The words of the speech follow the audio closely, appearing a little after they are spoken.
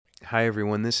Hi,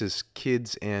 everyone. This is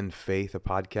Kids and Faith, a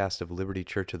podcast of Liberty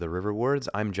Church of the River Wards.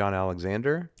 I'm John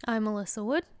Alexander. I'm Melissa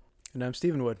Wood. And I'm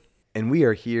Stephen Wood. And we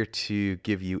are here to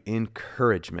give you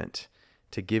encouragement,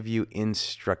 to give you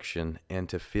instruction, and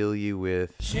to fill you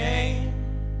with shame,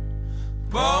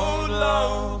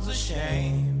 boatloads of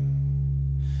shame,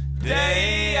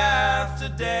 day after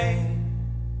day,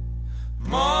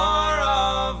 more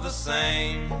of the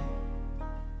same.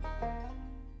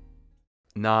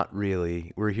 Not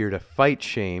really. We're here to fight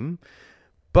shame,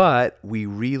 but we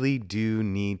really do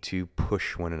need to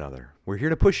push one another. We're here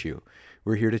to push you.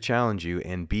 We're here to challenge you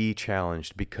and be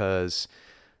challenged, because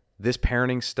this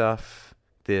parenting stuff,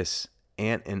 this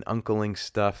aunt and uncling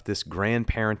stuff, this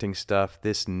grandparenting stuff,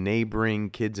 this neighboring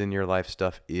kids in your life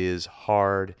stuff is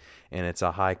hard, and it's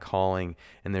a high calling,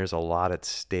 and there's a lot at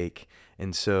stake.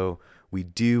 And so we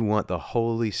do want the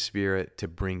Holy Spirit to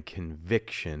bring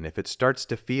conviction. If it starts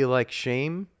to feel like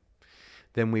shame,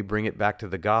 then we bring it back to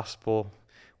the gospel.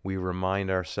 We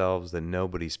remind ourselves that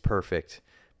nobody's perfect,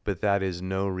 but that is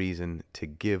no reason to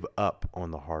give up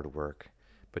on the hard work,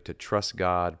 but to trust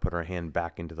God, put our hand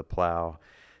back into the plow,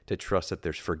 to trust that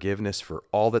there's forgiveness for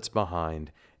all that's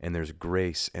behind, and there's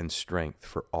grace and strength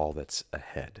for all that's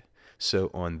ahead.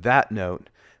 So on that note,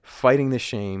 fighting the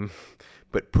shame,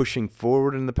 but pushing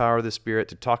forward in the power of the Spirit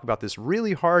to talk about this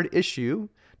really hard issue,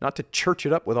 not to church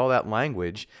it up with all that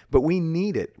language, but we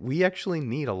need it. We actually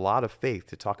need a lot of faith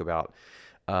to talk about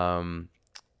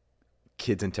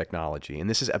kids and technology. And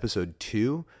this is episode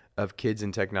 2 of Kids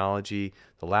and Technology.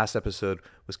 The last episode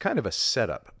was kind of a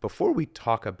setup. Before we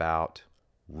talk about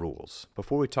rules,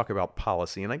 before we talk about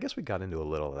policy, and I guess we got into a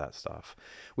little of that stuff,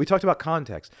 we talked about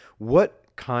context. What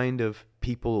kind of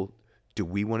people do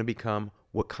we want to become?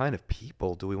 What kind of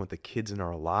people do we want the kids in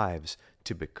our lives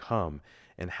to become?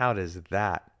 And how does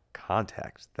that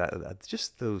context, that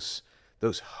just those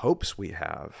hopes we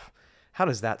have, how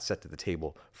does that set to the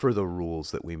table for the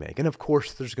rules that we make? And of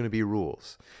course, there's going to be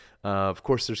rules. Of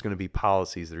course, there's going to be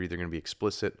policies that are either going to be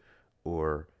explicit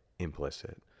or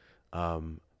implicit.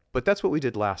 But that's what we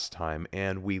did last time,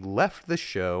 and we left the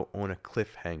show on a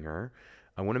cliffhanger.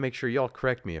 I want to make sure y'all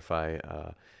correct me if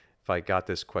I got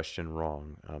this question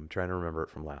wrong. I'm trying to remember it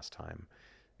from last time.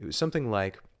 It was something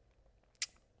like,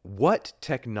 what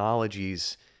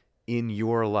technologies in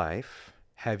your life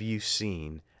have you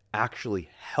seen actually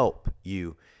help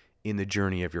you in the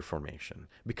journey of your formation,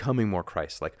 becoming more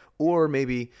Christ-like? Or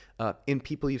maybe in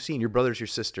people you've seen, your brothers, your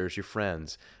sisters, your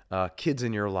friends, kids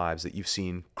in your lives that you've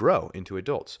seen grow into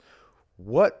adults.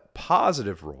 What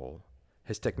positive role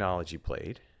has technology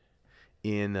played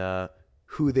in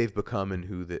who they've become and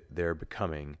who they're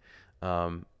becoming?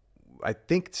 I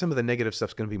think some of the negative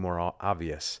stuff's going to be more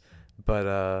obvious,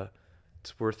 but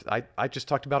it's worth. I just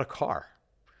talked about a car.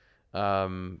 I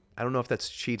don't know if that's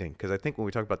cheating, because I think when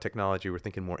we talk about technology, we're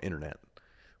thinking more internet.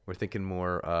 We're thinking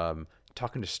more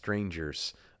talking to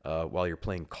strangers while you're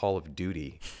playing Call of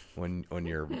Duty on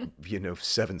your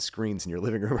 7 screens in your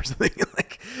living room or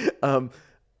something.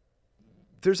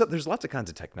 There's lots of kinds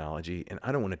of technology, and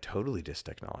I don't want to totally diss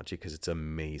technology because it's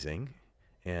amazing,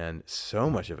 and so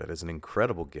much of it is an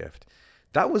incredible gift.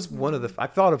 That was one of the. I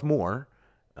thought of more.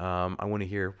 I want to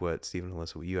hear what Stephen and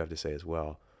Alyssa, what you have to say as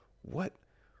well. What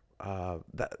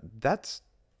that's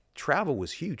travel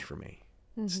was huge for me.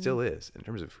 Mm-hmm. Still is, in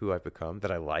terms of who I've become,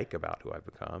 that I like about who I've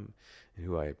become, and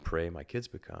who I pray my kids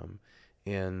become.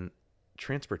 And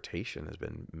transportation has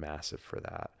been massive for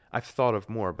that. I've thought of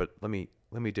more, but let me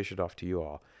dish it off to you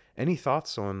all. Any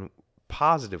thoughts on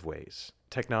positive ways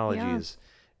technology has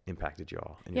impacted you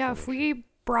all? Yeah, if we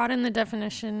broaden the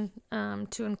definition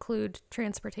to include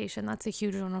transportation, that's a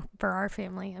huge one for our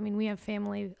family. I mean, we have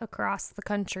family across the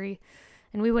country,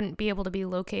 and we wouldn't be able to be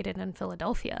located in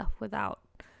Philadelphia without,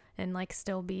 and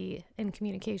still be in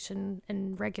communication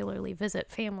and regularly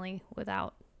visit family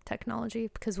without technology,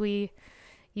 because we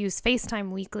use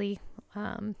FaceTime weekly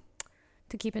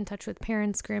to keep in touch with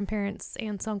parents, grandparents,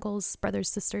 aunts, uncles, brothers,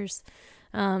 sisters,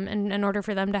 and in order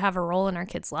for them to have a role in our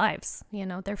kids' lives. They're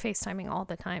FaceTiming all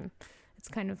the time. It's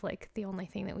kind of like the only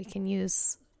thing that we can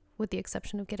use, with the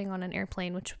exception of getting on an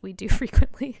airplane, which we do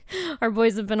frequently. Our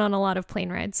boys have been on a lot of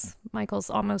plane rides. Michael's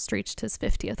almost reached his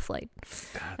 50th flight.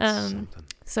 That's something.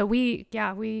 So we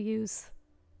use,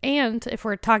 and if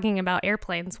we're talking about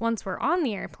airplanes, once we're on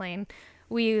the airplane,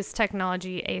 we use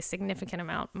technology a significant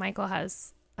amount. Michael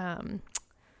has,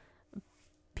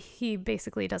 he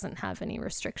basically doesn't have any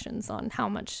restrictions on how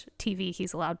much TV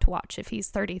he's allowed to watch if he's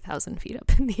 30,000 feet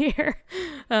up in the air.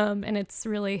 And it's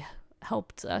really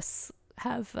helped us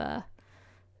have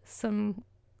some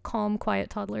calm,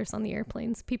 quiet toddlers on the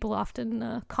airplanes. People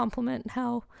often compliment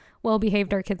how well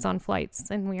behaved our kids on flights,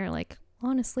 and we are like,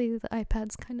 honestly, the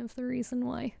iPad's kind of the reason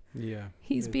why Yeah.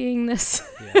 he's being this.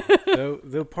 Yeah.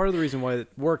 Though part of the reason why it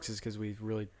works is because we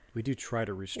do try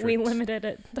to restrict. We limited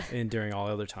it and during all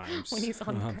other times. when he's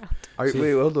on the ground.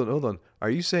 Wait, hold on. Are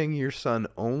you saying your son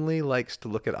only likes to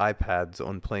look at iPads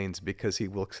on planes because he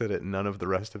looks at it none of the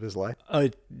rest of his life?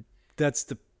 That's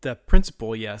the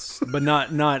principle, yes, but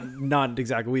not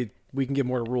exactly. We can get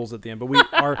more rules at the end,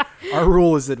 but our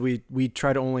rule is that we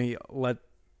try to only let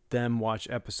them watch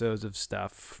episodes of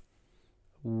stuff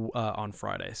on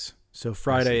Fridays. So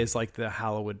Friday is like the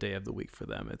hallowed day of the week for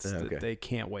them. It's they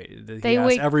can't wait. They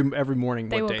ask every morning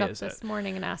what day is it. They woke up this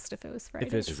morning and asked if it was Friday.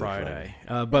 If it's Friday.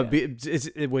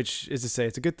 Which is to say,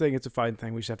 it's a good thing. It's a fine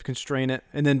thing. We just have to constrain it.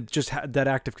 And then just that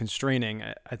act of constraining,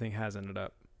 I think, has ended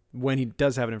up. When he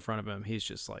does have it in front of him, he's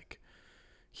just like,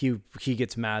 he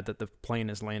gets mad that the plane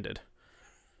has landed.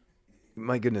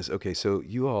 My goodness. Okay, so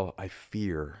you all, I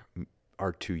fear,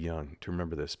 are too young to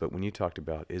remember this, but when you talked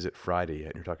about is it Friday yet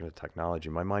and you're talking about technology,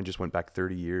 my mind just went back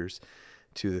 30 years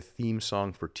to the theme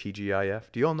song for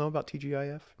TGIF. Do you all know about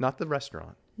TGIF? Not the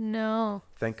restaurant. No.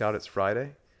 Thank God It's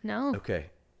Friday? No.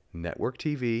 Okay. Network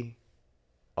TV,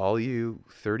 all you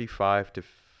 35 to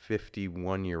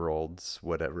 51-year-olds,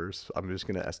 whatever, I'm just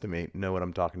going to estimate, know what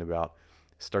I'm talking about.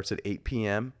 Starts at 8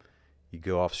 p.m. You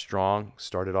go off strong.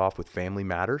 Started off with Family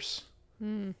Matters.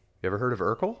 You ever heard of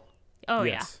Urkel? Oh,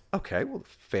 Yes. yeah. Okay, well,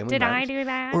 Family Did Matters. I do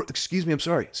that? Or, excuse me, I'm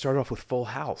sorry. Started off with Full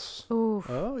House. Ooh,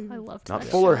 Oh, I loved Not that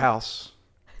Fuller show. House.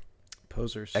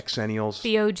 posers. Exennials.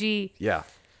 The OG. Yeah.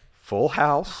 Full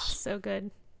House. So good.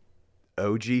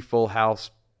 OG Full House.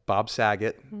 Bob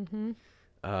Saget.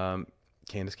 Mm-hmm.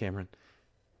 Candace Cameron.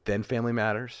 Then Family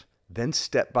Matters. Then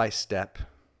Step by Step.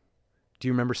 Do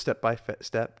you remember Step by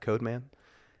Step, Code Man?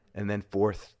 And then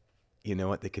fourth, you know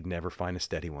what? They could never find a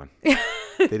steady one.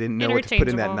 They didn't know what to put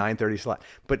in that 9:30 slot.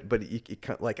 But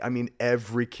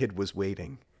every kid was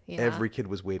waiting. Yeah. Every kid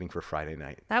was waiting for Friday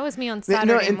night. That was me on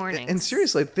Saturday mornings. And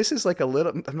seriously, this is like a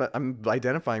little. I'm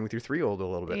identifying with your 3-year-old a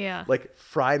little bit. Yeah. Like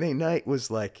Friday night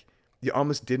was like you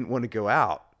almost didn't want to go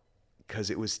out because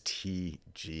it was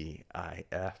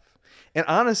TGIF. And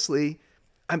honestly,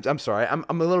 I'm sorry. I'm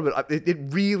a little bit. It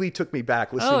really took me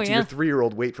back listening to your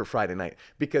 3-year-old wait for Friday night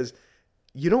because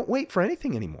you don't wait for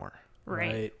anything anymore.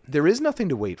 Right. There is nothing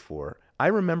to wait for. I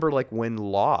remember like when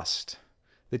Lost,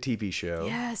 the TV show.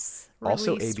 Yes.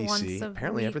 Also Released once ABC. a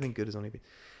Apparently week. everything good is on ABC.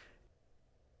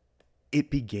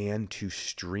 It began to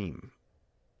stream.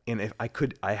 And if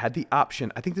I had the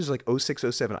option, I think this was like 06,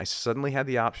 07. I suddenly had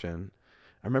the option.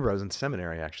 I remember I was in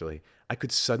seminary actually. I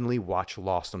could suddenly watch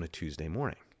Lost on a Tuesday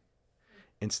morning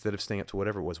instead of staying up to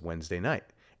whatever it was Wednesday night.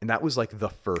 And that was like the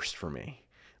first for me.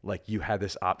 Like you had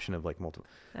this option of like multiple.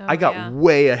 I got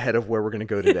way ahead of where we're going to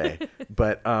go today.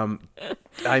 But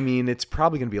I mean, it's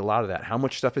probably going to be a lot of that. How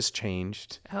much stuff has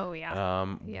changed? Oh,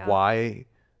 yeah. Why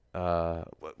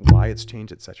it's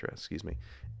changed, etc. Excuse me.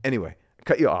 Anyway,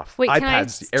 cut you off. Wait, iPads,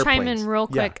 can I chime airplanes. in real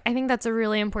Yeah. quick? I think that's a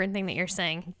really important thing that you're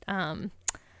saying.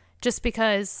 Just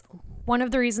because one of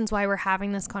the reasons why we're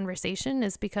having this conversation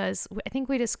is because I think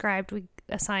we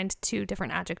assigned 2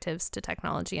 different adjectives to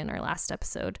technology in our last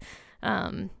episode.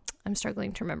 I'm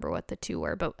struggling to remember what the 2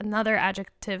 were, but another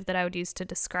adjective that I would use to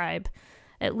describe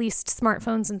at least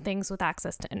smartphones and things with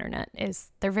access to internet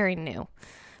is they're very new,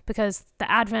 because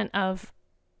the advent of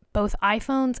both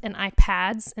iPhones and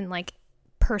iPads and like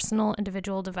personal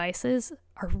individual devices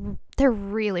they're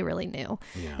really, really new.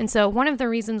 Yeah. And so one of the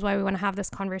reasons why we want to have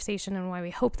this conversation and why we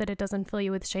hope that it doesn't fill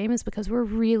you with shame is because we're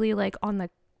really like on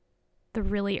the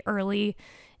really early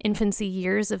infancy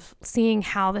years of seeing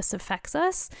how this affects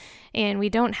us. And we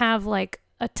don't have like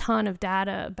a ton of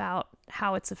data about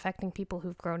how it's affecting people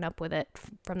who've grown up with it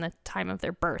from the time of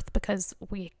their birth, because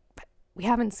we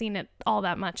haven't seen it all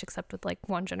that much except with like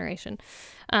one generation.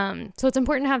 So it's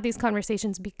important to have these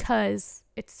conversations because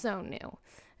it's so new.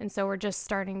 And so we're just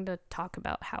starting to talk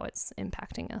about how it's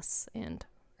impacting us and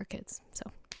our kids. So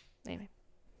anyway.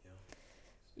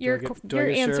 Do I get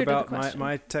to share about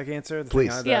my tech answer?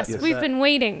 Please. Yes, we've been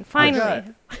waiting. Finally.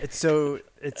 It's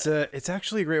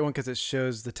actually a great one because it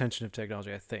shows the tension of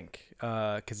technology, I think.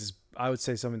 Because I would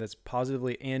say something that's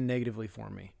positively and negatively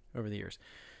formed me over the years.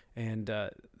 And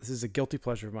this is a guilty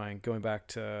pleasure of mine going back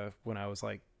to when I was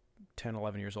like 10,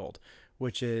 11 years old,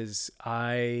 which is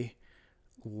I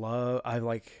love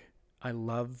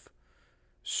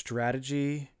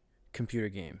strategy computer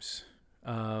games.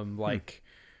 Like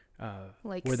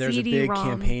where there's a big CD-ROM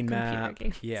campaign map.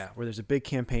 games. Yeah, where there's a big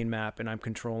campaign map and I'm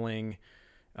controlling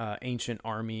ancient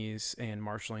armies and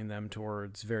marshaling them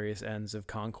towards various ends of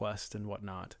conquest and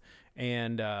whatnot.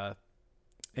 And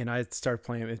and I started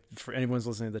playing it. For anyone's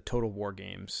listening, the Total War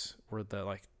games were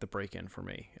the break-in for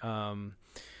me.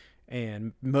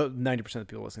 And 90% of the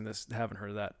people listening to this haven't heard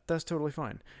of that. That's totally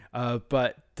fine.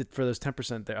 But for those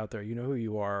 10% that out there, you know who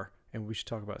you are, and we should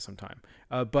talk about it sometime.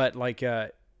 But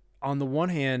on the one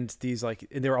hand, these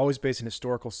they were always based in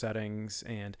historical settings,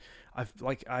 and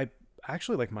I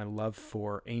actually my love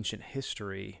for ancient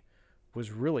history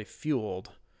was really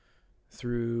fueled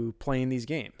through playing these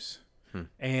games.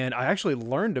 And I actually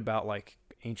learned about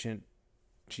ancient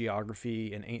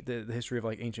geography and the history of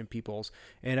ancient peoples,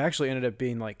 and it actually ended up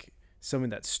being something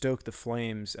that stoked the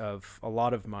flames of a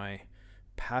lot of my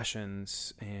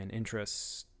passions and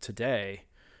interests today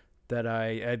that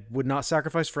I would not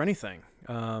sacrifice for anything.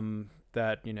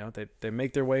 That they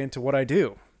make their way into what I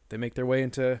do. They make their way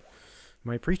into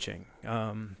my preaching.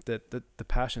 The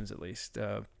passions, at least.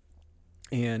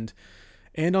 And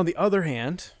on the other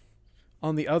hand,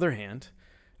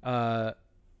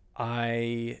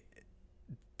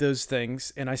 those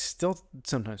things, and I still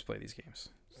sometimes play these games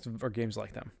or games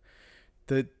like them.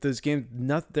 Those games,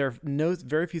 there are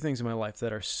very few things in my life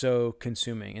that are so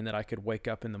consuming, and that I could wake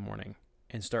up in the morning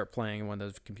and start playing one of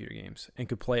those computer games and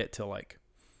could play it till I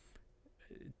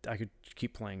could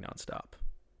keep playing nonstop.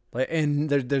 And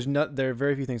there are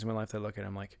very few things in my life that I look at.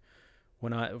 I'm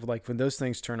when those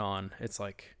things turn on, it's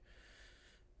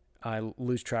I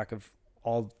lose track of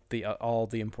all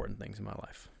the important things in my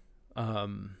life.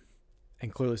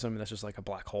 And clearly something that's just like a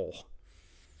black hole.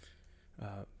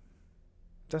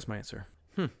 That's my answer.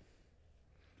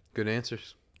 Good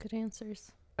answers. Good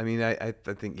answers. I mean, I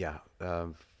think, yeah,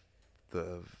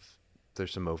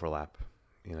 there's some overlap.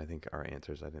 I think our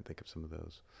answers, I didn't think of some of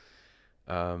those.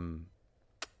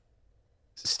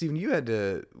 Stephen,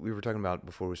 we were talking about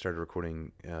before we started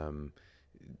recording,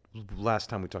 last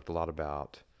time we talked a lot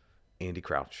about Andy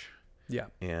Crouch. Yeah.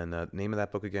 And name of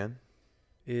that book again?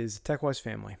 Is TechWise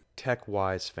Family.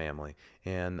 TechWise Family.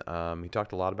 And he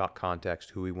talked a lot about context,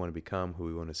 who we want to become, who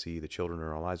we want to see the children in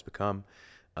our lives become,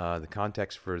 the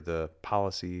context for the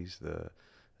policies, the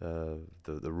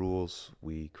rules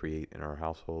we create in our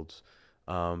households.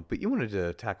 But you wanted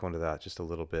to tack onto that just a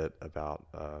little bit about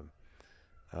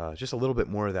just a little bit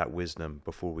more of that wisdom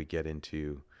before we get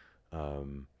into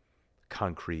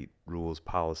concrete rules,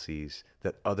 policies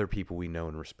that other people we know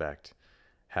and respect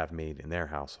have made in their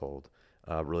household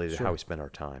related to how we spend our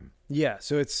time. Yeah,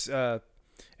 so it's and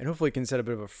hopefully it can set a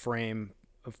bit of a frame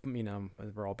of, I'm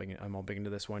all big into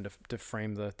this one to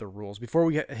frame the rules before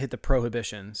we hit the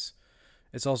prohibitions.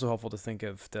 It's also helpful to think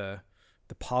of the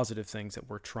positive things that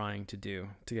we're trying to do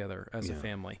together as a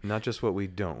family. Not just what we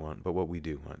don't want, but what we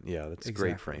do want. Yeah, that's a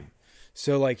great frame.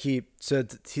 So he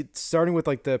said, starting with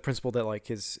the principle that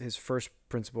his first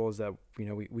principle is that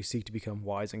we seek to become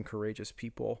wise and courageous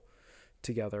people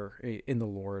together in the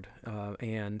Lord,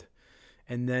 and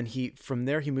then from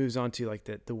there he moves on to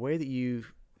the way that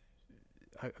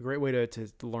a great way to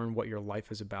learn what your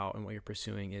life is about and what you're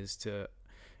pursuing is to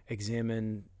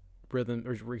examine rhythm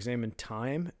or examine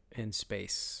time and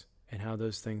space and how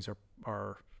those things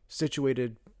are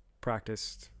situated,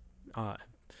 practiced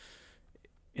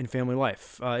in family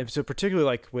life. So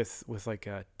particularly with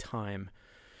time,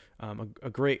 a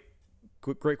great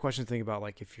question to think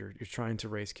about, if you're trying to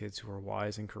raise kids who are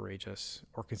wise and courageous,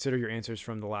 or consider your answers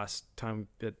from the last time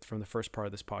from the first part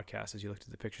of this podcast as you looked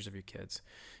at the pictures of your kids,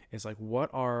 is what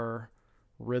are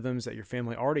rhythms that your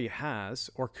family already has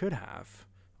or could have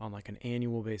on an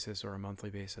annual basis or a monthly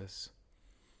basis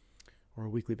or a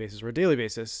weekly basis or a daily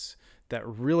basis that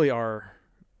really are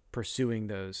pursuing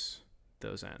those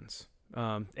ends.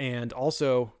 And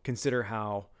also consider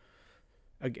how,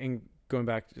 again,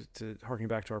 harking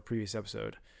back to our previous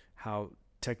episode, how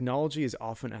technology is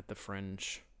often at the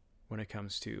fringe when it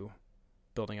comes to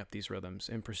building up these rhythms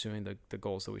and pursuing the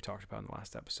goals that we talked about in the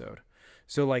last episode.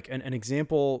 So an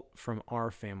example from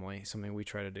our family, something we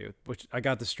try to do, which I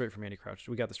got this straight from Andy Crouch.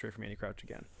 We got this straight from Andy Crouch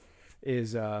again,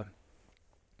 is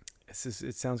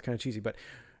it sounds kind of cheesy, but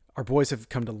our boys have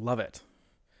come to love it.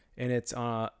 And it's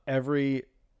every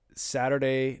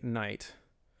Saturday night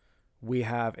we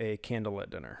have a candlelit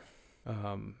dinner.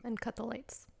 And cut the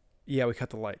lights. Yeah, we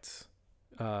cut the lights.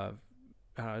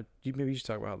 Maybe you should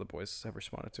talk about how the boys have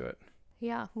responded to it.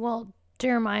 Yeah, well,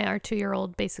 Jeremiah, our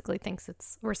 2-year-old, basically thinks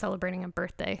we're celebrating a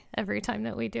birthday every time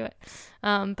that we do it.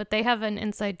 But they have an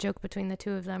inside joke between the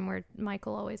two of them where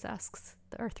Michael always asks,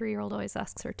 our 3-year-old always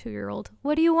asks our 2-year-old,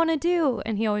 "What do you want to do?"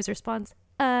 And he always responds,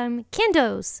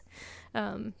 "Candos."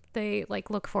 They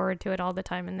look forward to it all the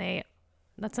time, and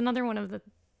that's another one of the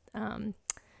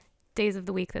days of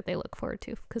the week that they look forward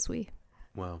to, because we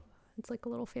It's like a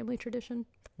little family tradition.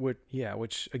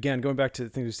 Which again, going back to the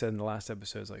things we said in the last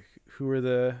episode, is like, who are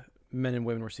the men and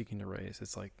women we're seeking to raise?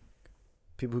 It's like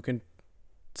people who can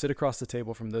sit across the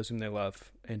table from those whom they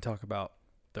love and talk about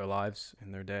their lives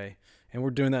and their day. And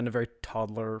we're doing that in a very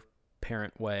toddler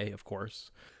parent way, of course.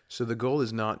 So the goal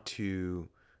is not to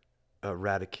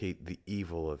eradicate the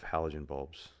evil of halogen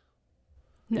bulbs.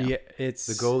 No. Yeah, it's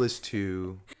The goal is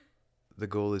to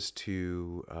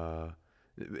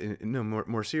no,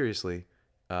 more seriously,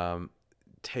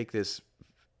 take this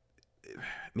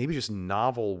maybe just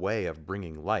novel way of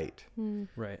bringing light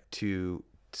right. to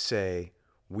say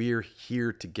we're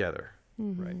here together.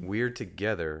 Right. We're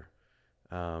together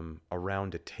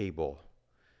around a table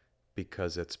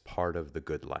because it's part of the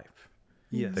good life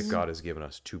Yes. that God has given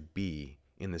us to be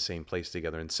in the same place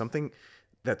together. And something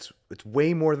it's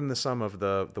way more than the sum of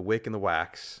the wick and the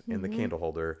wax and the candle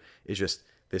holder is just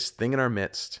this thing in our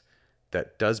midst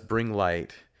that does bring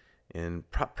light and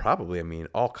probably, I mean,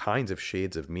 all kinds of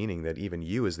shades of meaning that even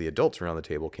you as the adults around the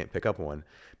table can't pick up on.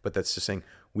 But that's just saying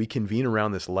we convene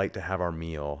around this light to have our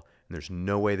meal, and there's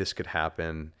no way this could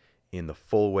happen in the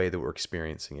full way that we're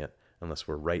experiencing it unless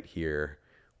we're right here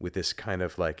with this kind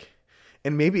of like,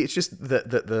 and maybe it's just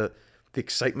the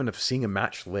excitement of seeing a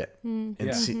match lit and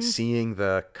Yeah. seeing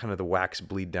the kind of the wax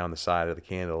bleed down the side of the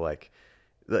candle,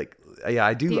 yeah,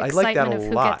 I do. The I like that excitement a of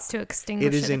who lot. gets to extinguish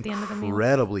It is it at the end of the meal.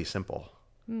 incredibly simple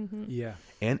Yeah.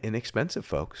 and inexpensive,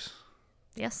 folks.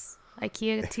 Yes.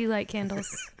 IKEA tea light candles.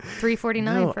 $3.49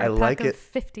 No, for I a pack like of it.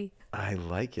 50. I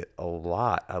like it a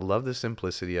lot. I love the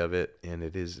simplicity of it, and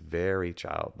it is very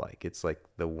childlike. It's like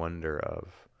the wonder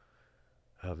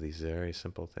of these very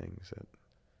simple things. That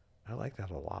I like that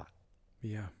a lot.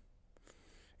 Yeah.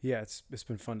 Yeah, it's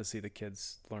been fun to see the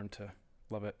kids learn to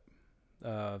love it.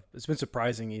 It's been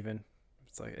surprising even.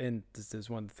 It's like, and this is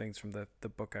one of the things from the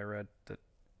book I read that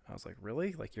I was like,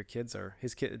 really? Like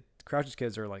Crouch's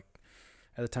kids are like,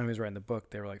 at the time he was writing the book,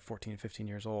 they were like 14, 15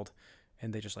 years old,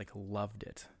 and they just like loved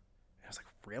it. And I was like,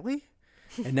 really?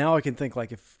 And now I can think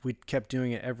like if we kept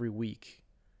doing it every week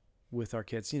with our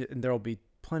kids, and there'll be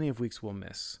plenty of weeks we'll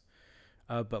miss.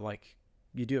 But like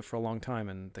you do it for a long time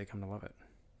and they come to love it.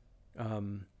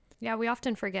 Yeah, we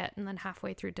often forget, and then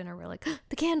halfway through dinner, we're like,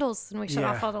 the candles, and we shut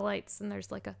off Yeah. all the lights, and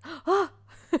there's like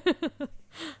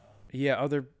Yeah,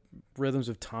 other rhythms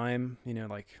of time,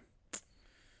 like,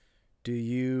 do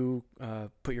you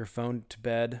put your phone to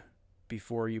bed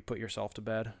before you put yourself to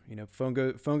bed? Phone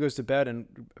goes to bed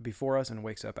and before us and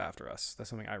wakes up after us. That's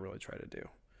something I really try to do.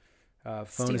 Phone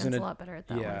Steven's is in a lot better at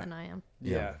that one than I am.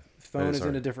 Yeah, That phone is is in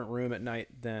hard. a different room at night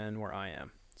than where I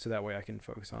am, so that way I can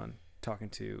focus on talking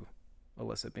to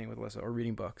Alyssa, being with Alyssa, or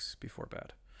reading books before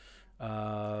bed.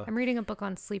 I'm reading a book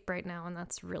on sleep right now, and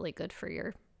that's really good for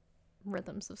your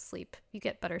rhythms of sleep. You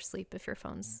get better sleep if your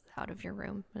phone's out of your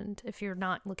room and if you're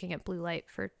not looking at blue light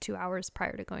for 2 hours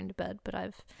prior to going to bed. But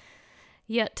I've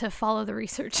yet to follow the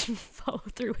research and follow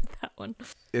through with that one.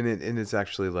 And it's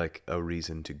actually like a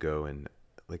reason to go, and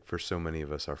like for so many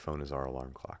of us, our phone is our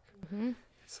alarm clock.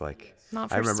 It's like, Not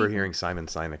for I remember Stephen. hearing Simon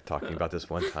Sinek talking about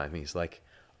this one time. He's like,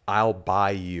 I'll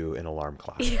buy you an alarm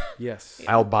clock. Yes.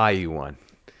 I'll buy you one.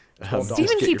 $12. Just Steven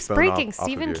get your keeps phone breaking. off of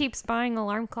Steven your- keeps buying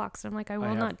alarm clocks. And I'm like, I will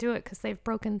have- not do it because they've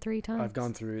broken 3 times. I've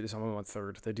gone through this. I'm on my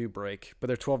third. They do break, but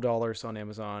they're $12 on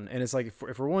Amazon, and it's like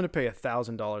if we're willing to pay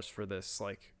 $1,000 for this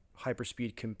like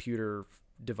hyperspeed computer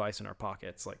device in our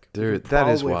pockets, like we There- can that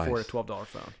is probably wise. afford a $12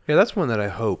 phone. Yeah, that's one that I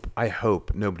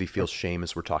hope nobody feels shame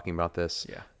as we're talking about this.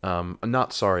 Yeah. I'm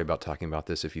not sorry about talking about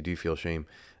this if you do feel shame.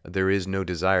 There is no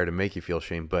desire to make you feel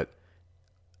shame, but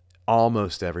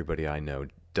almost everybody I know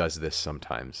does this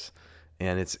sometimes.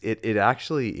 And it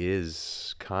actually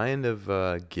is kind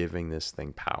of giving this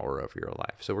thing power over your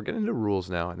life. So we're getting into rules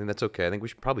now. I think that's okay. I think we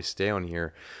should probably stay on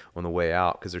here on the way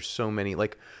out because there's so many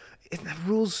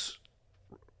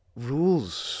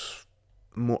rules.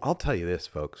 More, I'll tell you this,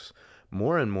 folks.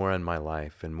 More and more in my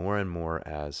life, and more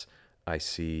as I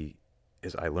see,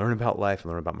 as I learn about life and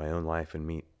learn about my own life and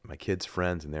meet my kids'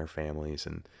 friends and their families,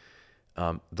 and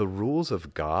the rules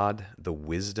of God, the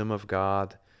wisdom of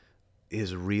God,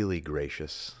 is really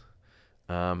gracious.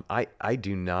 I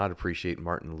do not appreciate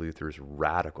Martin Luther's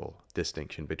radical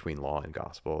distinction between law and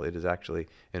gospel. It is actually,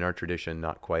 in our tradition,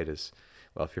 not quite as,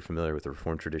 well, if you're familiar with the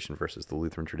Reformed tradition versus the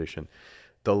Lutheran tradition,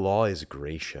 the law is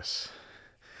gracious.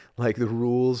 Like the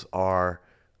rules are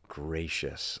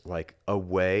gracious. Like a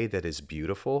way that is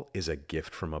beautiful is a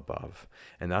gift from above.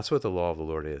 And that's what the law of the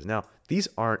Lord is. Now, these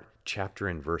aren't chapter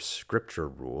and verse scripture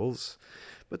rules,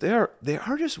 but they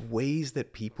are just ways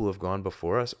that people have gone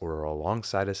before us or are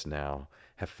alongside us now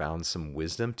have found some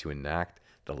wisdom to enact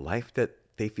the life that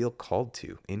they feel called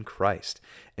to in Christ.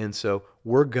 And so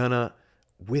we're gonna,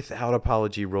 without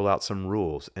apology, roll out some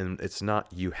rules. And it's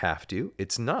not you have to.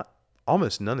 It's not,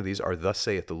 almost none of these are thus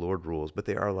saith the Lord rules, but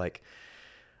they are like,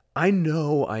 I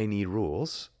know I need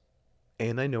rules,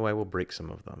 and I know I will break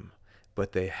some of them,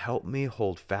 but they help me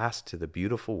hold fast to the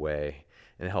beautiful way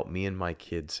and help me and my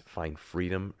kids find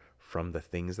freedom from the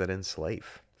things that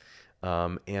enslave.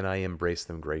 And I embrace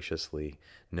them graciously,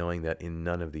 knowing that in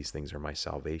none of these things are my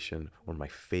salvation or my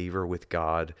favor with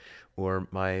God or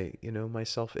my, my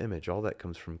self-image. All that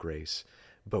comes from grace.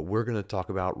 But we're going to talk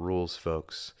about rules,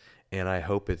 folks, and I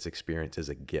hope it's experienced as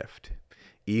a gift.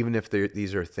 Even if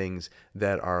these are things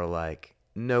that are like,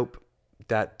 nope,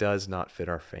 that does not fit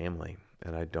our family.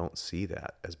 And I don't see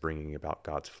that as bringing about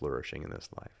God's flourishing in this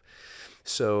life.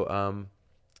 So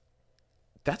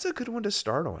that's a good one to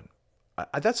start on.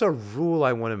 That's a rule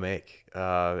I want to make,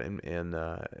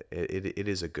 it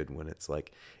is a good one. It's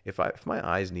like if my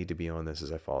eyes need to be on this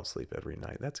as I fall asleep every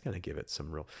night, that's going to give it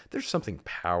some real. There's something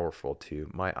powerful to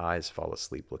my eyes fall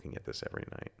asleep looking at this every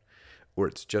night, or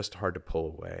it's just hard to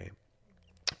pull away.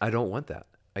 I don't want that.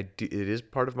 It is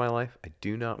part of my life. I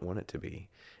do not want it to be,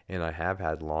 and I have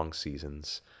had long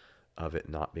seasons of it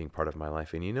not being part of my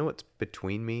life. And you know what's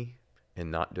between me and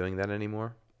not doing that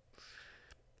anymore?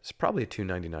 It's probably a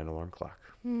 $2.99 alarm clock.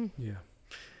 Yeah.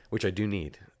 Which I do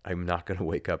need. I'm not going to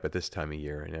wake up at this time of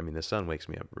year. And I mean, the sun wakes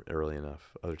me up early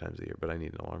enough other times of the year, but I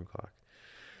need an alarm clock.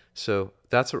 So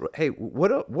that's hey,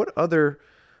 what other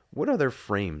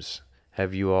frames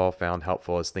have you all found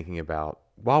helpful as thinking about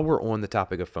while we're on the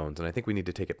topic of phones? And I think we need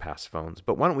to take it past phones,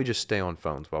 but why don't we just stay on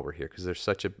phones while we're here? Because it's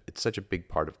such a big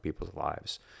part of people's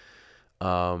lives.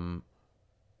 One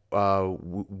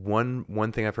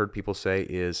thing I've heard people say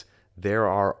is there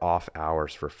are off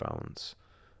hours for phones.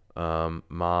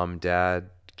 Mom, dad,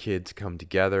 kids come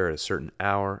together at a certain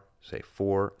hour, say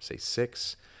 4, say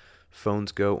 6.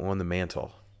 Phones go on the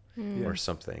mantle or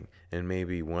something. And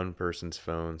maybe one person's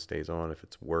phone stays on if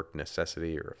it's work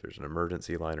necessity or if there's an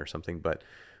emergency line or something, but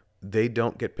they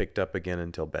don't get picked up again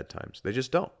until bedtimes. They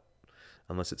just don't.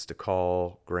 Unless it's to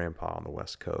call grandpa on the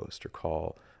West Coast or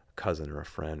call a cousin or a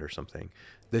friend or something.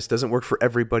 This doesn't work for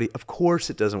everybody. Of course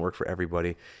it doesn't work for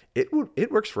everybody. It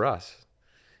works for us.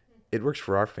 It works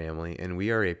for our family, and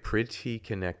we are a pretty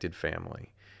connected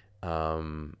family.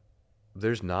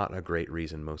 There's not a great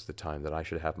reason most of the time that I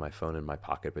should have my phone in my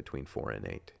pocket between 4 and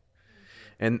 8.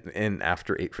 And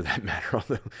after 8 for that matter,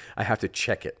 although I have to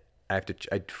check it.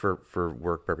 For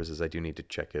work purposes, I do need to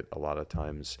check it a lot of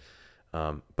times.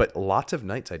 But lots of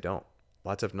nights I don't.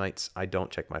 Lots of nights I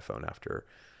don't check my phone after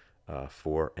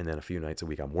 4, and then a few nights a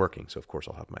week I'm working, so of course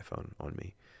I'll have my phone on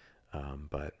me.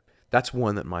 But that's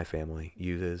one that my family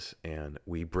uses, and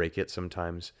we break it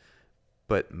sometimes,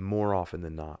 but more often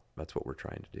than not, that's what we're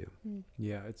trying to do.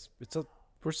 Yeah,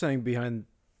 we're saying behind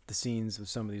the scenes with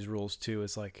some of these rules too.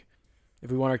 It's like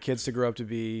if we want our kids to grow up to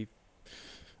be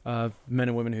men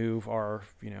and women who are,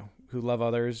 who love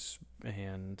others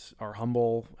and are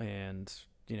humble, and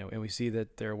and we see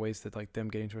that there are ways that like them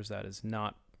getting towards that is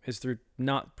not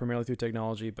primarily through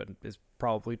technology, but is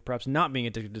probably perhaps not being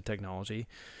addicted to technology.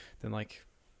 Then like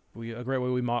a great way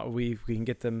we can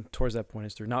get them towards that point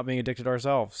is through not being addicted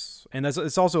ourselves. And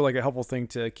it's also like a helpful thing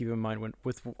to keep in mind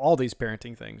with all these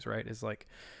parenting things, right? It's like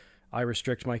I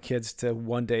restrict my kids to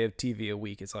 1 day of TV a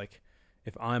week. It's like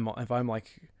if I'm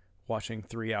like watching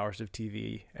 3 hours of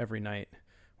TV every night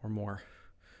or more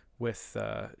with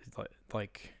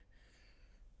like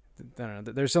I don't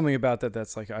know, there's something about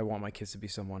that's like I want my kids to be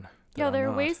someone. Yeah, there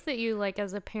are ways that you, like,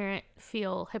 as a parent,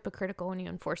 feel hypocritical when you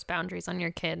enforce boundaries on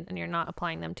your kid and you're not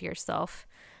applying them to yourself.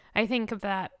 I think of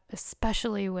that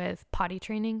especially with potty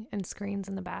training and screens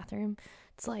in the bathroom.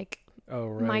 It's like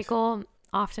Michael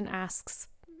often asks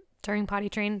during potty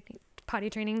training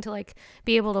to like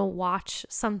be able to watch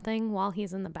something while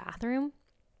he's in the bathroom.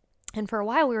 And for a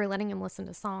while we were letting him listen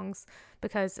to songs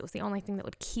because it was the only thing that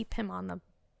would keep him on the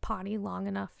potty long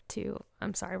enough to,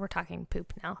 I'm sorry, we're talking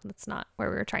poop now. That's not where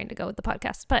we were trying to go with the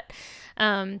podcast, but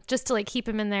just to like keep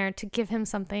him in there, to give him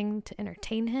something to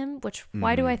entertain him, which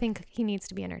why do I think he needs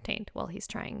to be entertained while he's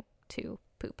trying to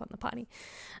poop on the potty?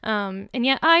 And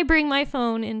yet I bring my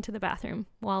phone into the bathroom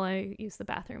while I use the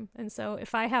bathroom. And so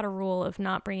if I had a rule of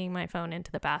not bringing my phone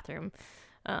into the bathroom,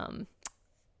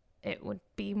 it would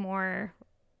be more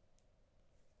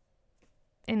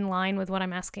in line with what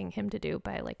I'm asking him to do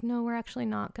by like, no, we're actually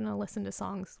not going to listen to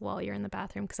songs while you're in the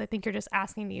bathroom, because I think you're just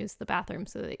asking to use the bathroom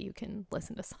so that you can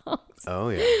listen to songs. Oh,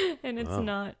 yeah. And it's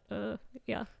not,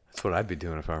 yeah. That's what I'd be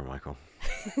doing if I were Michael.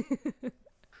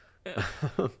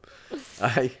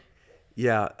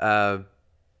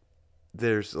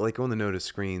 There's like on the note of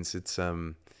screens, it's,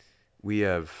 we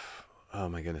have, oh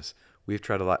my goodness, we've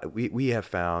tried a lot. We have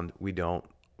found we don't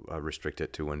restrict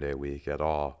it to 1 day a week at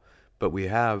all, but we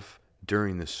have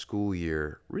during the school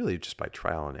year, really just by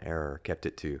trial and error, kept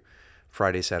it to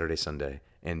Friday, Saturday, Sunday,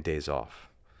 and days off.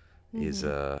 Is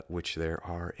which there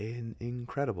are an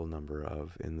incredible number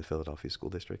of in the Philadelphia school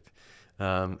district.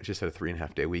 Just had a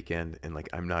 3.5 day weekend, and like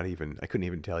I couldn't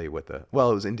even tell you what it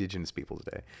was Indigenous Peoples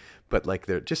Day, but like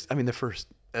they're just, I mean, the first,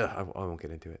 I won't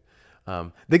get into it.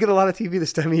 They get a lot of TV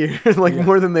this time of year, like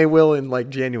more than they will in like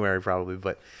January probably,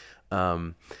 but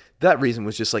that reason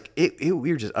was just like we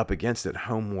were just up against it.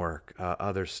 Homework,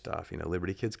 other stuff,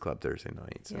 Liberty Kids Club Thursday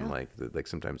nights, and like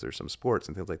sometimes there's some sports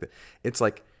and things like that. It's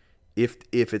like,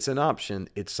 if it's an option,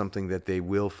 it's something that they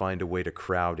will find a way to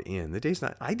crowd in. The day's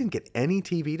not. I didn't get any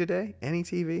TV today. Any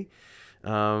TV. I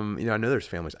know there's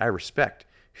families I respect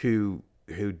who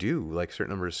do like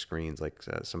certain number of screens. Like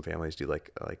some families do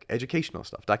like educational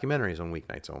stuff, documentaries on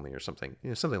weeknights only, or something.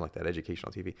 Something like that,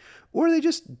 educational TV, or they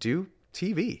just do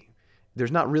TV.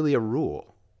 There's not really a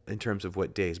rule in terms of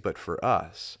what days, but for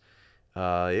us,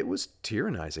 it was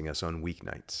tyrannizing us on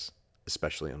weeknights,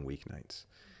 especially on weeknights,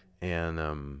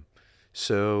 and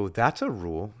so that's a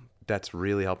rule that's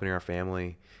really helping our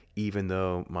family, even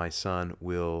though my son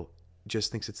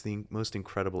just thinks it's the most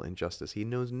incredible injustice. He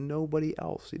knows nobody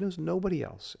else.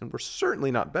 And we're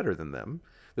certainly not better than them,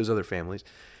 those other families.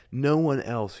 No one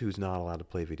else who's not allowed to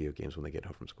play video games when they get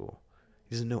home from school.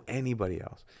 He doesn't know anybody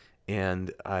else.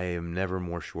 And I am never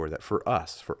more sure that for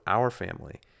us, for our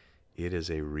family, it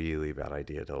is a really bad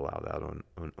idea to allow that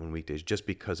on weekdays, just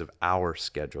because of our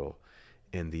schedule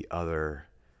and the other.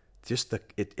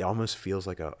 It almost feels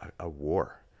like a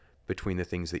war between the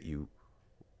things that you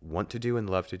want to do and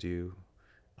love to do,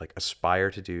 like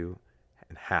aspire to do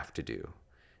and have to do.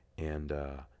 And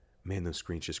man, those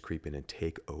screens just creep in and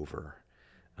take over.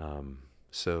 I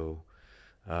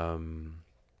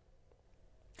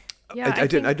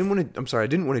didn't want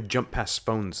to jump past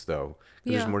phones though.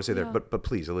 There's more to say there, but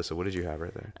please, Alyssa, what did you have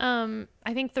right there?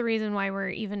 I think the reason why we're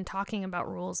even talking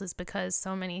about rules is because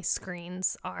so many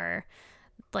screens are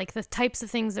like the types of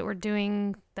things that we're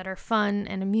doing that are fun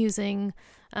and amusing.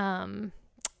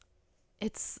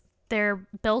 They're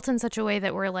built in such a way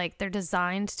that they're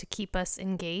designed to keep us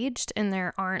engaged, and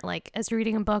there aren't like, as you're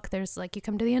reading a book, there's like, you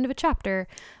come to the end of a chapter,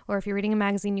 or if you're reading a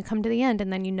magazine, you come to the end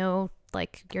and then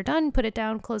like you're done, put it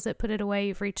down, close it, put it away,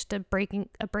 you've reached a break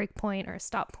point or a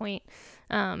stop point.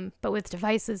 But with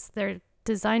devices, they're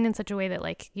designed in such a way that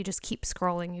like you just keep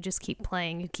scrolling, you just keep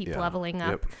playing, you keep leveling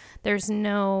up. Yep. There's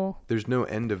no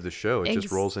end of the show. It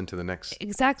just rolls into the next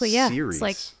series. It's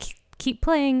like keep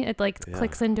playing. It like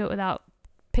clicks into it without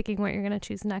picking what you're going to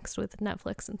choose next with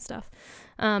Netflix and stuff.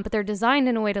 But they're designed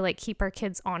in a way to like keep our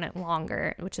kids on it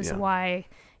longer, which is why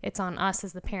it's on us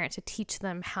as the parent to teach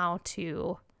them how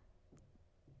to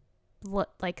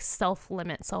like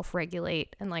self-limit,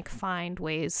 self-regulate, and like find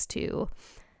ways to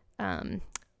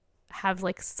have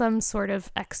like some sort of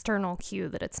external cue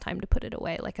that it's time to put it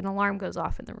away. Like an alarm goes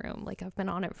off in the room. Like I've been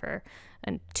on it for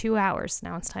 2 hours.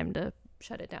 Now it's time to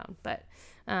shut it down. But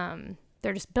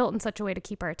they're just built in such a way to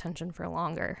keep our attention for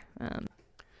longer.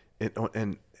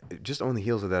 And just on the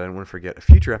heels of that, I don't want to forget a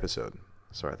future episode.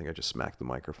 Sorry, I think I just smacked the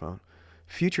microphone.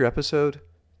 Future episode,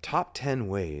 top 10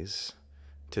 ways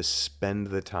to spend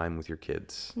the time with your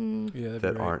kids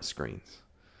that aren't screens.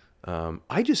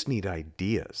 I just need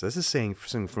ideas. This is saying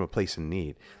from a place in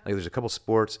need. Like there's a couple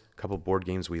sports, a couple board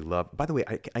games we love. By the way,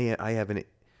 I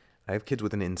have kids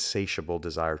with an insatiable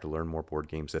desire to learn more board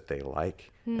games that they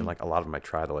like. And like a lot of them I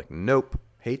try to like, nope,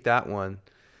 hate that one.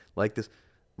 Like this,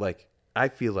 like I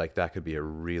feel like that could be a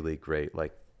really great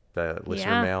like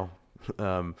listener mail,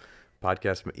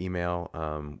 podcast email.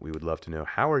 We would love to know,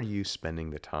 how are you spending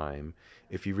the time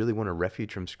if you really want a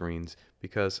refuge from screens,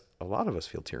 because a lot of us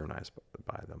feel tyrannized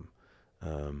by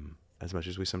them, as much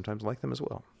as we sometimes like them as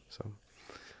well. So,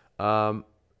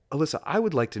 Alyssa, I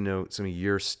would like to know some of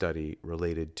your study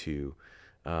related to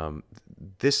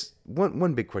this.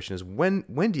 One big question is, when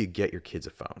do you get your kids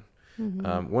a phone?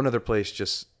 Mm-hmm. One other place,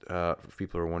 just for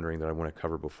people who are wondering, that I want to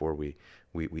cover before we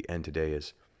end today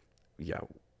is,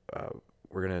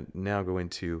 we're going to now go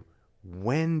into,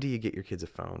 when do you get your kids a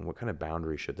phone? What kind of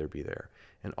boundary should there be there?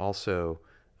 And also,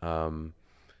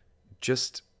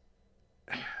 just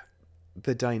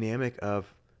the dynamic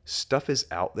of stuff is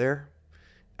out there.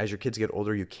 As your kids get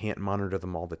older, you can't monitor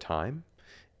them all the time.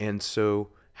 And so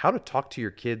how to talk to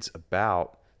your kids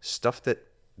about stuff that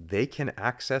they can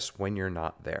access when you're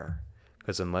not there.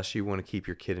 Because unless you want to keep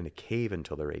your kid in a cave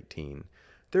until they're 18,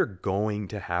 they're going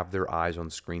to have their eyes on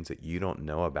screens that you don't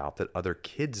know about, that other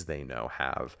kids they know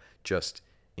have just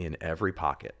in every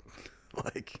pocket.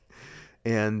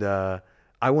 And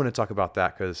I want to talk about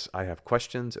that because I have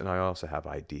questions and I also have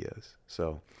ideas.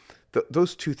 So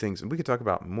those two things, and we could talk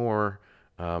about more,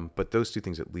 but those two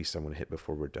things at least I want to hit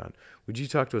before we're done. Would you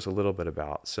talk to us a little bit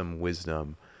about some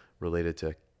wisdom related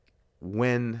to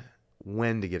when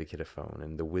to get a kid a phone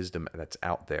and the wisdom that's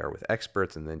out there with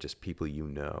experts and then just people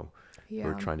who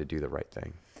are trying to do the right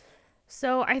thing?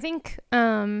 So I think,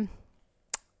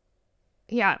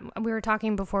 we were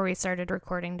talking before we started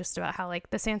recording just about how like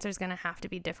this answer is going to have to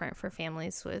be different for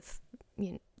families with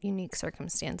unique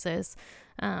circumstances.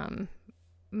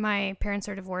 My parents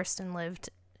are divorced and lived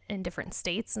in different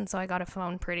states, and so I got a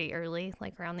phone pretty early,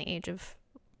 like around the age of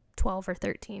 12 or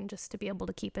 13, just to be able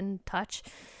to keep in touch.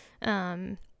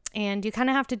 And you kind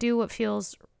of have to do what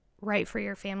feels right for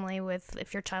your family with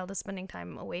if your child is spending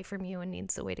time away from you and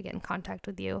needs a way to get in contact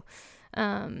with you.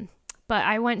 But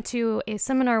I went to a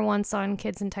seminar once on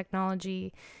kids and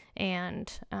technology,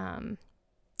 and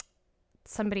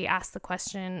somebody asked the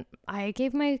question, I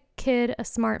gave my kid a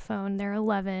smartphone, they're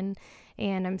 11,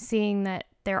 and I'm seeing that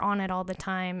they're on it all the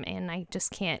time, and I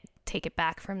just can't take it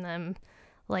back from them.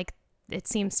 Like, it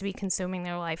seems to be consuming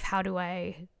their life. How do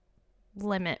I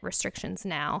limit restrictions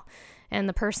now? And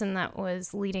the person that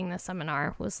was leading the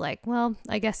seminar was like, well,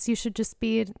 I guess you should just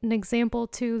be an example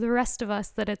to the rest of us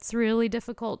that it's really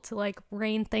difficult to like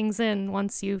rein things in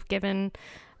once you've given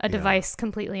a device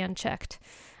completely unchecked.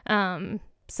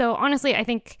 So honestly, I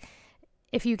think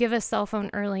if you give a cell phone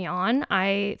early on,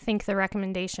 I think the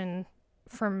recommendation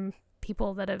from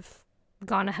people that have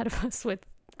gone ahead of us with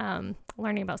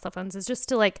learning about cell phones is just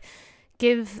to like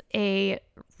give a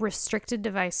restricted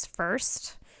device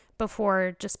first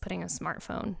before just putting a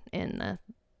smartphone in the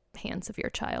hands of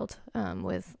your child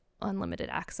with unlimited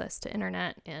access to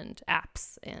internet and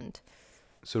apps. And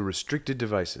so restricted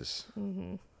devices.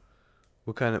 Mm-hmm.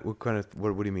 What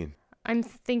do you mean? I'm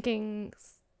thinking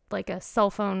like a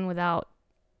cell phone without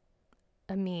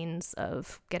a means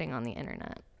of getting on the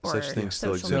internet or Such things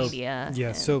still social exist. media.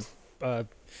 Yeah. So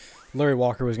Larry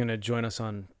Walker was going to join us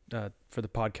on for the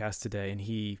podcast today, and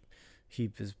he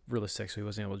is really sick, so he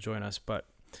wasn't able to join us. But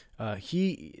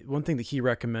one thing that he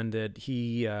recommended,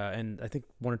 and I think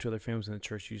one or two other families in the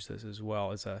church use this as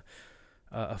well, is a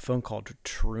phone called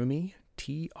Troomy,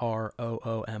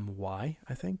 Troomy,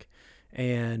 I think.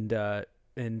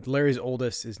 And Larry's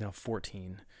oldest is now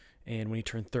 14, and when he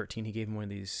turned 13, he gave him one of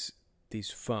these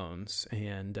phones.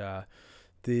 And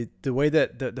the way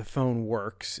that the phone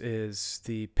works is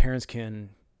the parents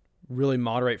can really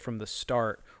moderate from the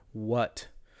start what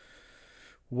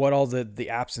all the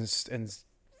apps and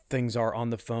things are on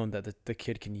the phone that the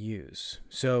kid can use.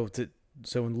 So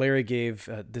when Larry gave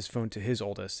this phone to his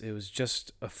oldest, it was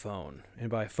just a phone. And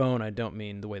by phone, I don't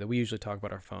mean the way that we usually talk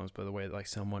about our phones, but the way that like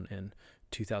someone in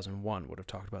 2001 would have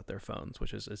talked about their phones,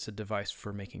 which is it's a device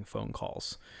for making phone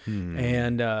calls.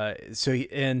 And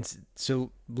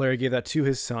so Larry gave that to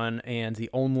his son, and the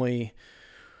only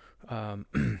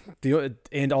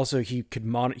and also he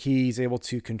could he's able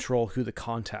to control who the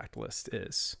contact list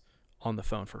is on the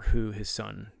phone for who his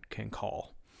son can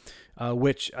call,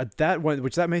 which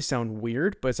that may sound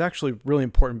weird, but it's actually really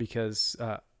important because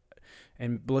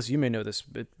and Melissa, you may know this,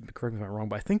 but correct me if I'm wrong,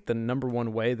 but I think the number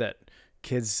one way that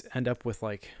kids end up with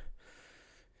like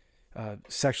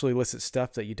sexually illicit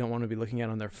stuff that you don't want to be looking at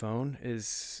on their phone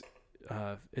is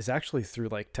actually through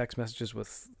like text messages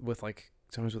with like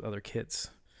sometimes with other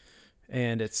kids.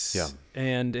 And it's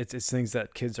things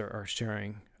that kids are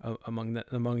sharing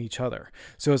among each other.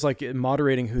 So it's like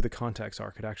moderating who the contacts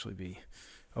are could actually be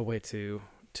a way to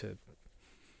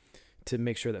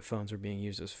make sure that phones are being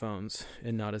used as phones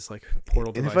and not as like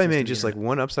portal devices. And if I may, just like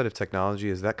one upside of technology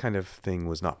is that kind of thing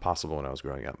was not possible when I was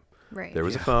growing up. Right. There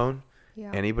was a phone.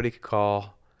 Yeah. Anybody could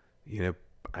call.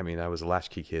 I mean, I was a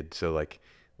latchkey kid, so like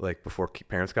before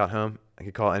parents got home, I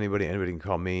could call anybody. Anybody can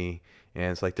call me. And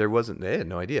it's like they had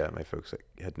no idea. My folks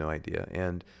had no idea.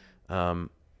 And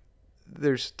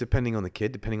there's, depending on the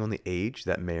kid, depending on the age,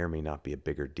 that may or may not be a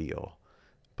bigger deal.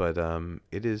 But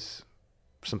it is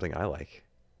something I like,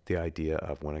 the idea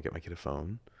of when I get my kid a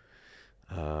phone,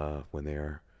 when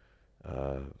they're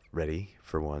ready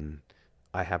for one,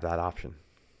 I have that option.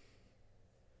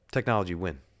 Technology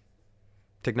win.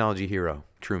 Technology hero,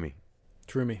 Troomy.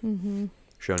 Mm-hmm.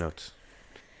 Show notes.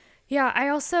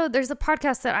 Yeah, there's a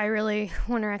podcast that I really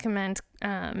want to recommend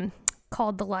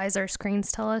called The Lies Our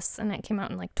Screens Tell Us, and it came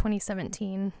out in like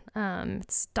 2017.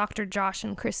 It's Dr. Josh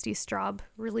and Christy Straub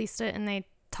released it, and they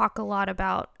talk a lot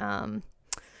about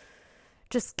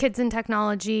just kids and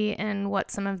technology and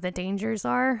what some of the dangers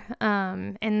are.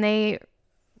 And they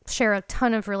share a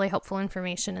ton of really helpful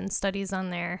information and studies on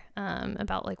there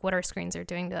about like what our screens are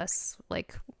doing to us,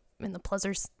 like in the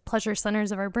pleasure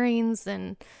centers of our brains,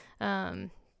 and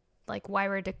like why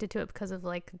we're addicted to it because of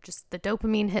like just the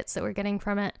dopamine hits that we're getting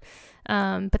from it.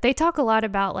 But they talk a lot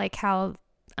about like how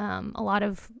a lot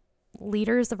of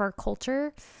leaders of our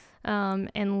culture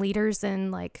and leaders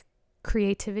in like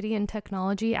creativity and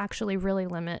technology actually really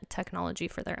limit technology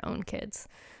for their own kids.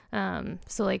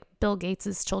 So like Bill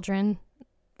Gates's children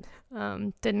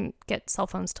didn't get cell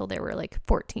phones till they were like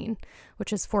 14,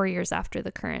 which is 4 years after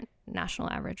the current national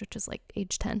average, which is like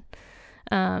age 10.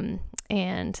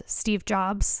 And Steve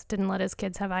Jobs didn't let his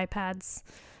kids have iPads.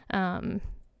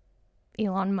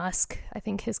 Elon Musk, I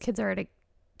think his kids are at a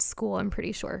school, I'm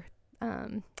pretty sure,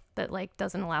 that like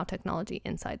doesn't allow technology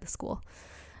inside the school.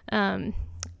 And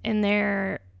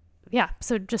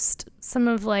so just some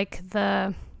of like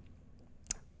the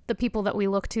people that we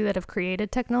look to that have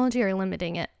created technology are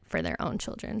limiting it for their own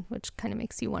children, which kind of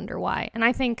makes you wonder why. And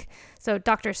I think, so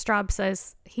Dr. Straub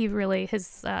says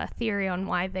his theory on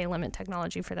why they limit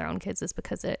technology for their own kids is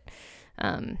because it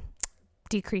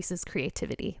decreases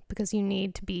creativity, because you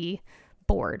need to be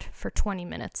bored for 20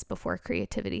 minutes before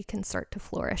creativity can start to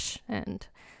flourish. And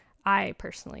I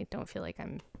personally don't feel like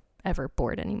I'm ever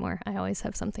bored anymore. I always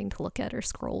have something to look at or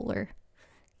scroll or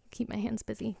keep my hands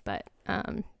busy, but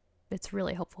it's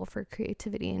really helpful for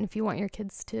creativity. And if you want your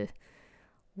kids to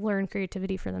learn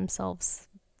creativity for themselves,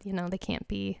 they can't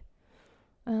be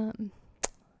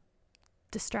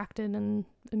distracted and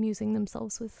amusing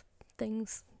themselves with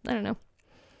things. I don't know.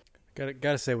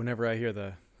 Gotta say, whenever I hear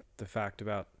the fact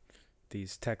about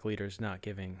these tech leaders not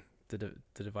giving the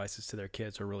devices to their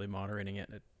kids or really moderating it,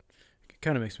 it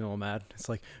kind of makes me a little mad. It's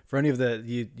like, for any of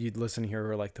you'd listen here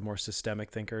who are like the more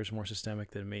systemic thinkers, more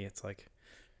systemic than me, it's like,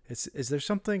 is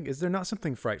there not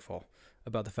something frightful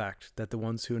about the fact that the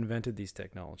ones who invented these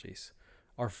technologies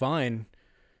are fine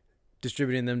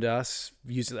distributing them to us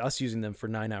using them for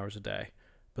 9 hours a day,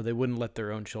 but they wouldn't let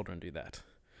their own children do that?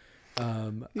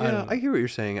 I hear what you're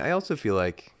saying. I also feel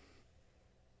like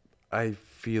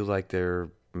they're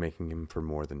making them for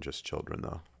more than just children,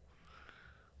 though.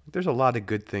 There's a lot of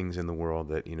good things in the world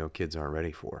that kids aren't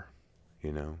ready for.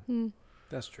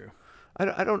 That's true.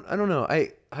 I don't know.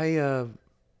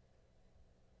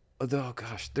 Oh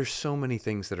gosh, there's so many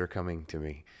things that are coming to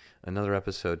me. Another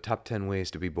episode, top 10 ways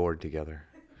to be bored together.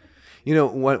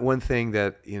 One thing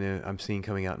that I'm seeing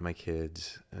coming out in my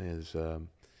kids is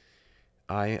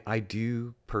I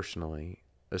do personally,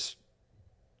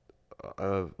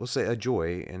 we'll say a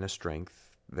joy and a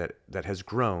strength that has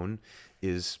grown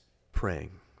is praying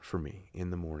for me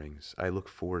in the mornings. I look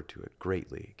forward to it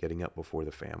greatly, getting up before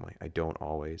the family. I don't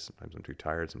always. Sometimes I'm too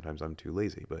tired. Sometimes I'm too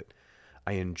lazy, but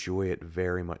I enjoy it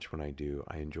very much when I do.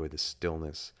 I enjoy the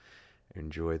stillness, I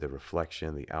enjoy the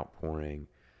reflection, the outpouring,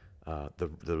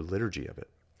 the liturgy of it.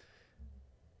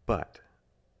 But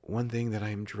one thing that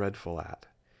I'm dreadful at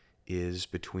is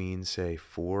between, say,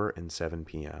 4 and 7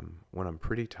 p.m. when I'm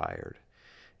pretty tired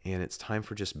and it's time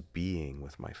for just being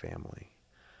with my family.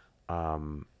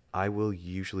 I will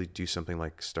usually do something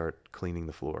like start cleaning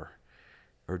the floor,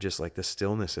 or just like the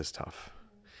stillness is tough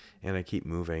and I keep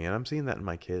moving. And I'm seeing that in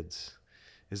my kids.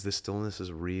 Is the stillness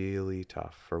is really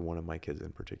tough for one of my kids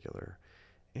in particular.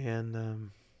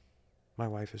 And my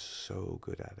wife is so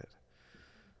good at it.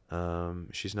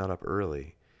 She's not up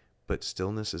early, but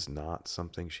stillness is not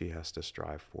something she has to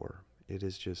strive for. It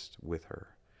is just with her.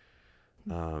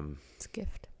 It's a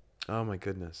gift. Oh my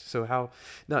goodness. So how,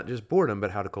 not just boredom,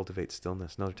 but how to cultivate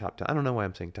stillness. Another top 10. I don't know why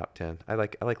I'm saying top 10. I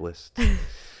like lists.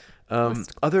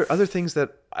 Other things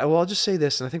that, I'll just say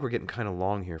this, and I think we're getting kind of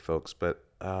long here, folks, but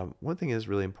one thing is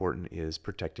really important is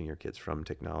protecting your kids from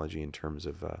technology in terms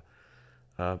of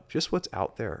just what's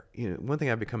out there. One thing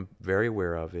I've become very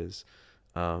aware of is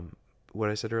what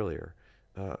I said earlier.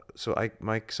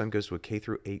 My son goes to a K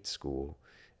through 8 school,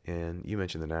 and you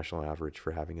mentioned the national average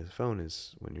for having a phone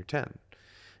is when you're 10.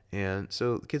 And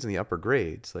so the kids in the upper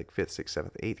grades, like 5th, 6th,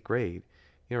 7th, 8th grade,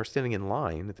 are standing in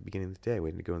line at the beginning of the day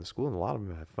waiting to go into school, and a lot of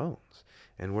them have phones.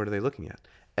 And what are they looking at?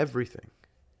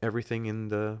 Everything in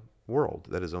the world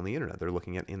that is on the internet, they're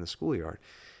looking at in the schoolyard.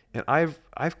 And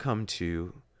I've come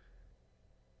to,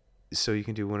 so you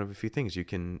can do one of a few things. You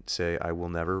can say, I will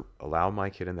never allow my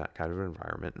kid in that kind of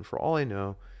environment. And for all I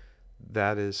know,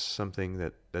 that is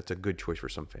something that's a good choice for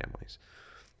some families.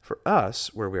 For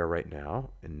us, where we are right now,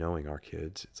 and knowing our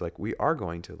kids, it's like we are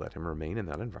going to let him remain in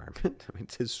that environment. I mean,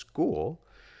 it's his school.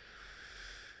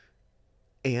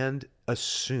 And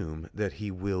assume that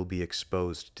he will be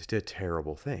exposed to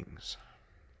terrible things.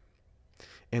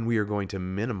 And we are going to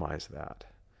minimize that.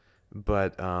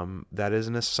 But that is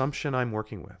an assumption I'm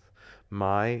working with.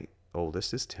 My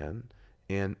oldest is 10,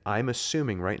 and I'm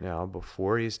assuming right now,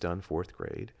 before he's done 4th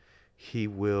grade, he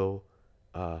will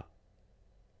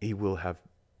have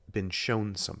been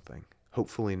shown something.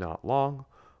 Hopefully not long.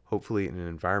 Hopefully in an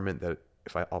environment that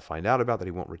I'll find out about that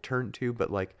he won't return to.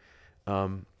 But like,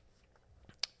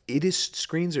 it is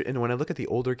screens are, and when I look at the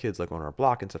older kids like on our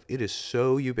block and stuff, it is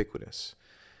so ubiquitous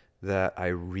that I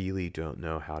really don't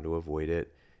know how to avoid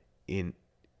it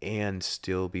and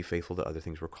still be faithful to other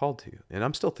things we're called to. And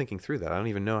I'm still thinking through that. I don't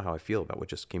even know how I feel about what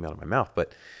just came out of my mouth.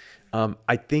 But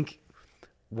I think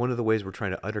one of the ways we're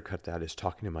trying to undercut that is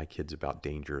talking to my kids about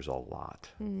dangers a lot.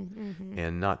 Mm-hmm.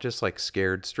 And not just like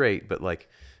scared straight, but like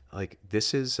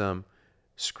this is,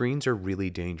 screens are really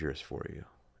dangerous for you.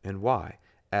 And why?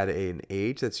 At an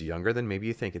age that's younger than maybe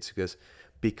you think, it's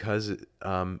because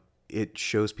it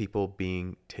shows people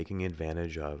being taken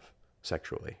advantage of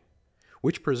sexually,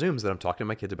 which presumes that I'm talking to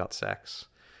my kids about sex.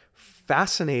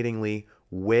 Fascinatingly,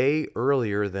 way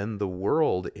earlier than the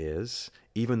world is,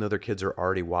 even though their kids are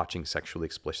already watching sexually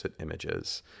explicit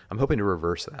images. I'm hoping to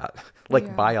reverse that,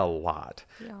 by a lot.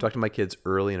 Yeah. Talk to my kids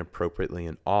early and appropriately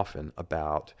and often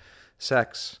about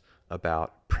sex,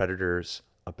 about predators,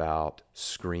 about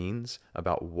screens,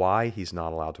 about why he's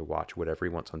not allowed to watch whatever he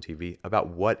wants on TV, about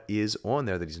what is on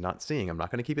there that he's not seeing. I'm not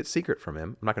going to keep it secret from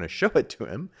him. I'm not going to show it to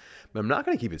him, but I'm not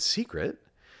going to keep it secret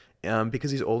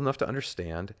because he's old enough to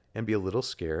understand and be a little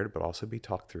scared, but also be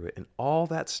talked through it and all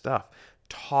that stuff.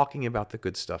 Talking about the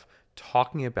good stuff,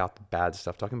 talking about the bad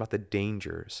stuff, talking about the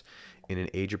dangers in an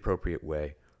age-appropriate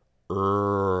way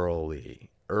early.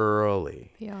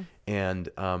 Yeah. And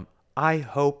I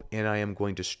hope, and I am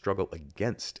going to struggle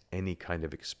against any kind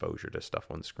of exposure to stuff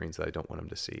on screens that I don't want them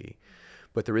to see.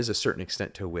 But there is a certain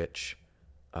extent to which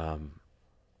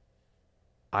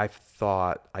I've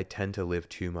thought I tend to live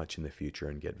too much in the future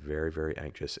and get very, very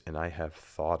anxious. And I have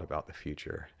thought about the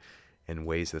future in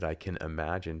ways that I can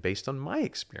imagine based on my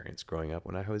experience growing up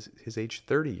when I was his age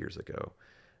 30 years ago,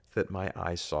 that my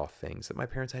eyes saw things that my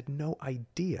parents had no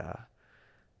idea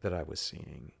that I was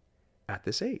seeing at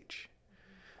this age.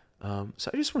 So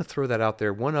I just want to throw that out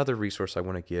there. One other resource I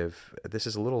want to give, this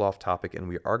is a little off topic, and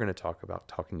we are going to talk about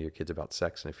talking to your kids about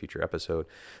sex in a future episode.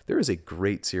 There is a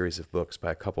great series of books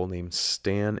by a couple named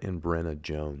Stan and Brenna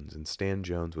Jones. And Stan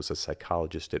Jones was a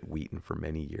psychologist at Wheaton for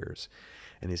many years.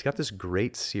 And he's got this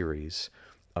great series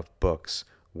of books.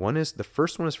 The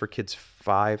first one is for kids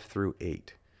 5 through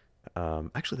 8.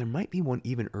 Actually, there might be one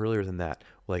even earlier than that,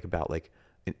 about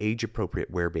an age-appropriate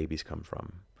Where Babies Come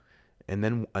From. And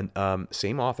then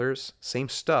same authors, same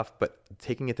stuff, but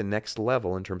taking it the next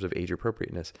level in terms of age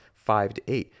appropriateness, 5 to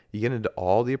 8. You get into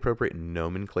all the appropriate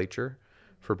nomenclature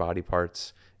for body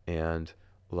parts and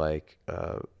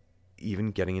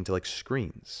even getting into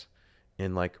screens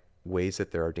and ways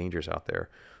that there are dangers out there.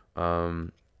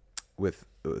 Then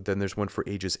there's one for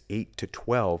ages 8 to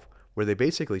 12 where they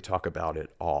basically talk about it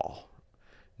all.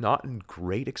 Not in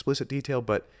great explicit detail,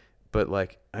 but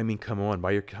come on,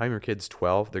 by your time your kid's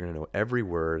 12, they're going to know every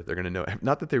word. They're going to know,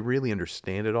 not that they really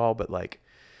understand it all, but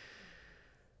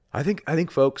I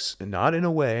think folks, not in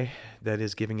a way that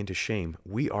is giving into shame.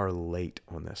 We are late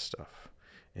on this stuff.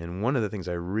 And one of the things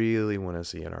I really want to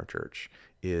see in our church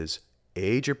is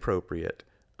age appropriate.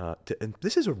 And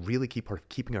this is a really key part of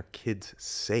keeping our kids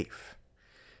safe,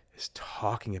 is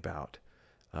talking about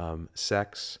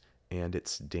sex and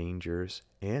its dangers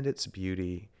and its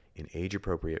beauty in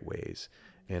age-appropriate ways.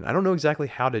 And I don't know exactly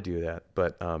how to do that,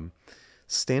 but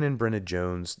Stan and Brenna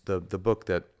Jones, the book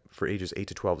that for ages 8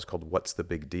 to 12 is called What's the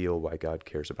Big Deal? Why God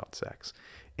Cares About Sex.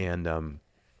 And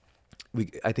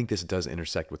I think this does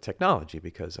intersect with technology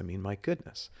because, my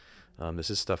goodness, this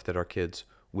is stuff that our kids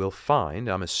will find.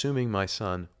 I'm assuming my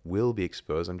son will be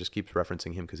exposed. I'm just keep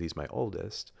referencing him because he's my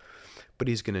oldest. But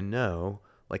he's going to know,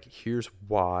 here's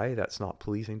why that's not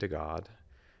pleasing to God.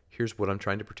 Here's what I'm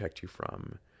trying to protect you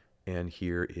from. And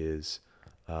here is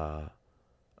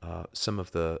some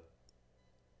of the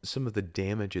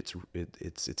damage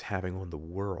it's having on the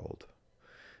world,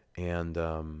 and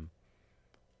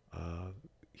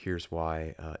here's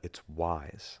why it's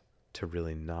wise to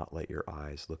really not let your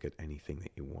eyes look at anything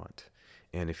that you want.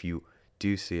 And if you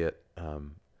do see it, I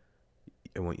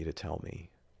want you to tell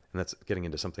me. And that's getting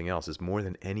into something else. Is more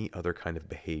than any other kind of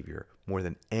behavior, more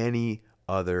than any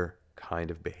other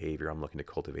kind of behavior I'm looking to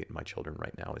cultivate in my children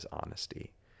right now is honesty.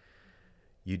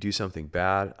 You do something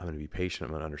bad, I'm going to be patient,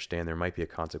 I'm going to understand there might be a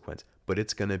consequence, but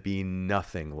it's going to be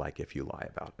nothing like if you lie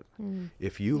about it.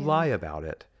 If you lie about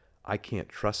it, I can't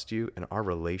trust you, and our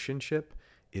relationship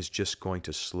is just going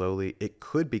to slowly, it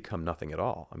could become nothing at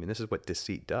all. This is what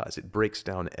deceit does. It breaks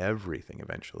down everything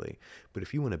eventually. But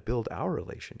if you want to build our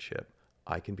relationship,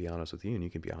 I can be honest with you and you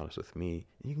can be honest with me,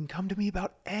 and you can come to me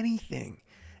about anything.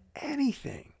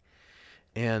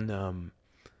 And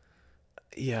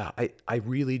yeah, I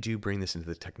really do bring this into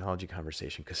the technology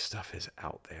conversation because stuff is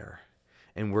out there.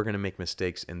 And we're going to make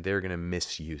mistakes, and they're going to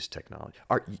misuse technology.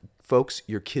 Folks,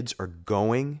 your kids are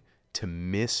going to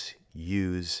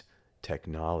misuse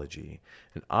technology.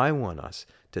 And I want us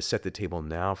to set the table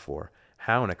now for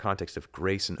how, in a context of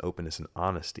grace and openness and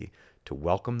honesty, to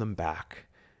welcome them back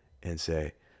and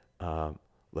say,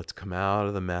 let's come out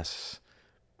of the mess,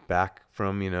 back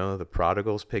from, the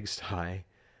prodigal's pigsty,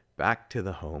 back to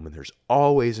the home. And there's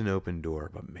always an open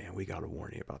door, but man, we got to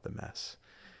warn you about the mess.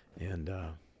 And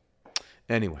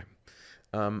anyway,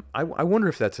 I wonder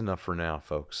if that's enough for now,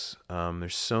 folks.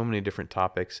 There's so many different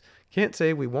topics. Can't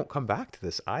say we won't come back to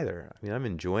this either. I mean, I'm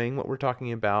enjoying what we're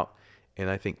talking about. And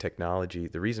I think technology,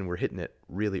 the reason we're hitting it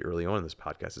really early on in this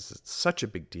podcast is it's such a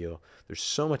big deal. There's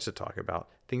so much to talk about.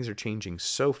 Things are changing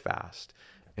so fast.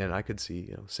 And I could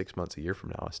see, 6 months, a year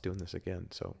from now, us doing this again.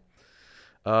 So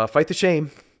fight the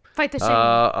shame. Fight the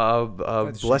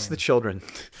shame. Bless the children.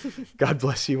 God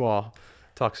bless you all.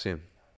 Talk soon.